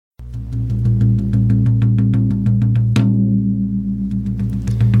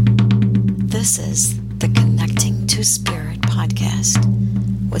This is the Connecting to Spirit podcast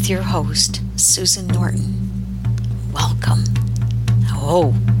with your host, Susan Norton. Welcome.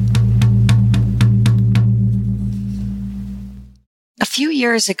 A few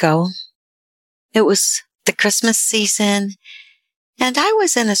years ago, it was the Christmas season, and I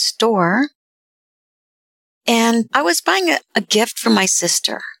was in a store, and I was buying a gift for my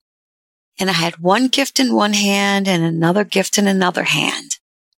sister. And I had one gift in one hand and another gift in another hand.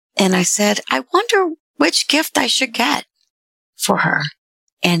 And I said, I wonder which gift I should get for her.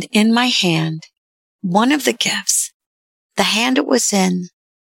 And in my hand, one of the gifts, the hand it was in,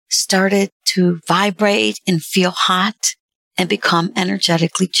 started to vibrate and feel hot and become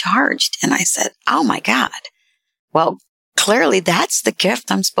energetically charged. And I said, oh my God, well, clearly that's the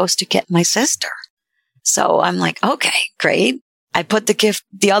gift I'm supposed to get my sister. So I'm like, okay, great. I put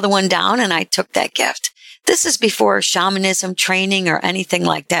the other one down, and I took that gift. This is before shamanism training or anything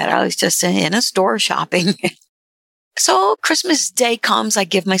like that. I was just in a store shopping. So Christmas Day comes, I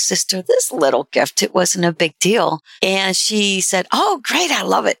give my sister this little gift. It wasn't a big deal. And she said, oh, great, I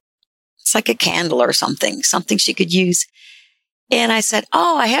love it. It's like a candle or something she could use. And I said,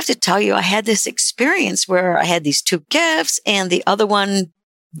 oh, I have to tell you, I had this experience where I had these two gifts, and the other one,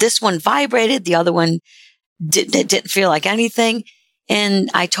 this one vibrated, the other one didn't feel like anything. And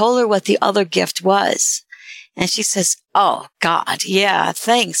I told her what the other gift was. And she says, oh God, yeah,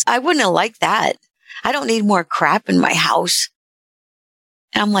 thanks. I wouldn't have liked that. I don't need more crap in my house.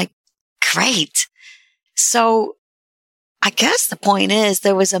 And I'm like, great. So I guess the point is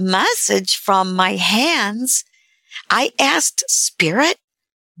there was a message from my hands. I asked Spirit,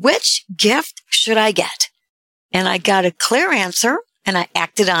 which gift should I get? And I got a clear answer, and I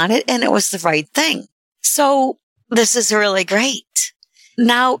acted on it, and it was the right thing. So this is really great.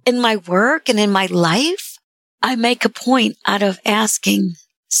 Now, in my work and in my life, I make a point out of asking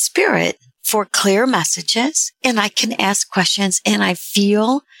Spirit for clear messages, and I can ask questions, and I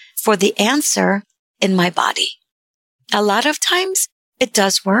feel for the answer in my body. A lot of times it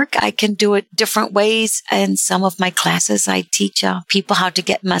does work. I can do it different ways. In some of my classes, I teach people how to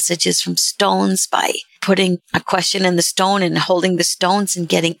get messages from stones by putting a question in the stone and holding the stones and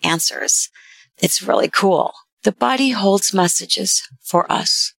getting answers. It's really cool. The body holds messages for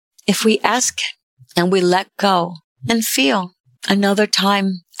us if we ask and we let go and feel. Another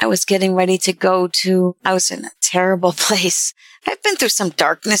time I was getting ready to I was in a terrible place. I've been through some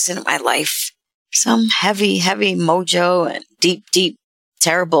darkness in my life, some heavy mojo and deep,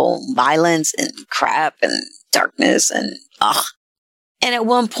 terrible violence and crap and darkness and And at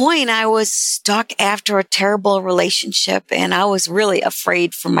one point I was stuck after a terrible relationship, and I was really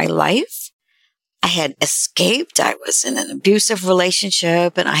afraid for my life. I had escaped. I was in an abusive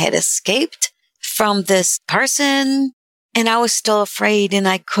relationship, and I had escaped from this person, and I was still afraid, and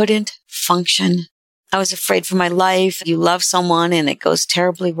I couldn't function. I was afraid for my life. You love someone and it goes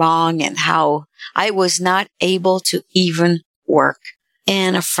terribly wrong, and how I was not able to even work.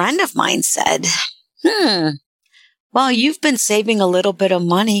 And a friend of mine said, well, you've been saving a little bit of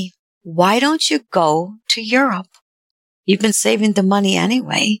money. Why don't you go to Europe? You've been saving the money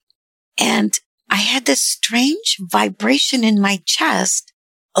anyway. And I had this strange vibration in my chest,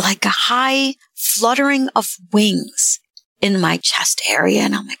 like a high fluttering of wings in my chest area.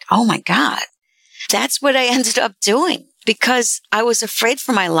 And I'm like, oh my God, that's what I ended up doing, because I was afraid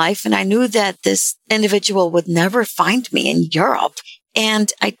for my life. And I knew that this individual would never find me in Europe.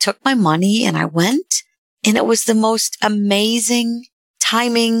 And I took my money and I went, and it was the most amazing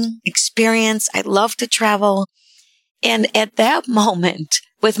timing experience. I love to travel. And at that moment,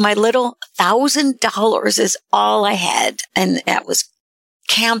 with my little $1,000 is all I had. And that was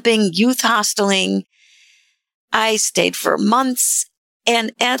camping, youth hosteling. I stayed for months.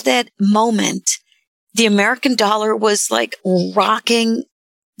 And at that moment, the American dollar was like rocking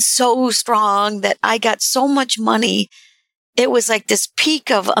so strong that I got so much money. It was like this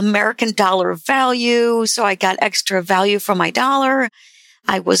peak of American dollar value. So I got extra value for my dollar.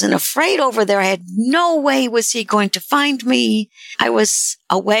 I wasn't afraid over there. I had no way was he going to find me. I was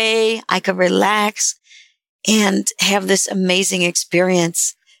away. I could relax and have this amazing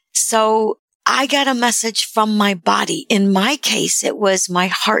experience. So I got a message from my body. In my case, it was my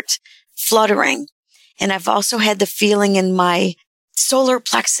heart fluttering. And I've also had the feeling in my solar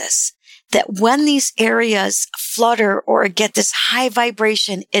plexus that when these areas flutter or get this high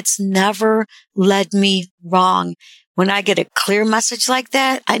vibration, it's never led me wrong. When I get a clear message like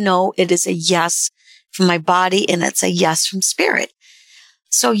that, I know it is a yes from my body, and it's a yes from Spirit.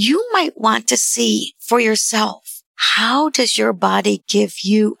 So you might want to see for yourself, how does your body give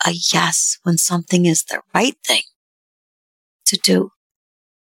you a yes when something is the right thing to do?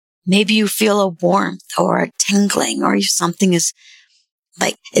 Maybe you feel a warmth or a tingling or something is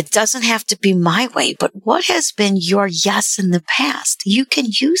like, it doesn't have to be my way, but what has been your yes in the past? You can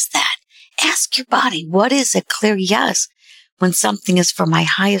use that. Ask your body, what is a clear yes when something is for my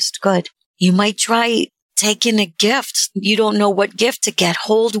highest good? You might try taking a gift. You don't know what gift to get.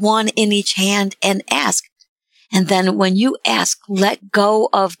 Hold one in each hand and ask. And then when you ask, let go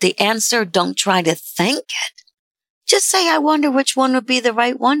of the answer. Don't try to think it. Just say, I wonder which one would be the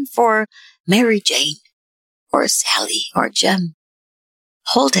right one for Mary Jane or Sally or Jim.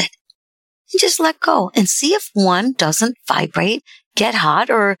 Hold it and just let go and see if one doesn't vibrate, get hot,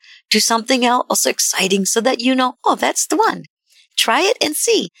 or do something else exciting so that you know, oh, that's the one. Try it and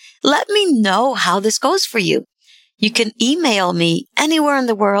see. Let me know how this goes for you. You can email me anywhere in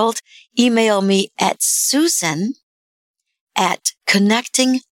the world. Email me at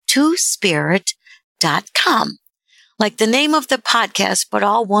susan@connectingtospirit.com. Like the name of the podcast, but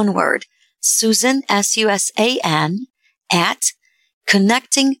all one word. Susan, SUSAN, at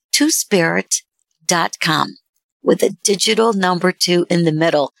connectingtospirit.com with a digital number 2 in the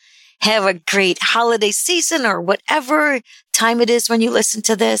middle. Have a great holiday season or whatever time it is when you listen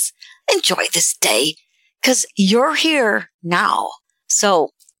to this. Enjoy this day because you're here now. So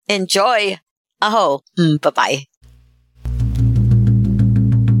enjoy. Aho. Bye-bye.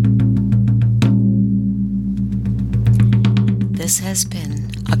 This has been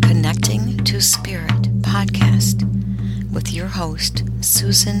a Connecting to Spirit podcast with your host,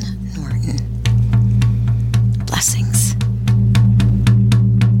 Susan Norton.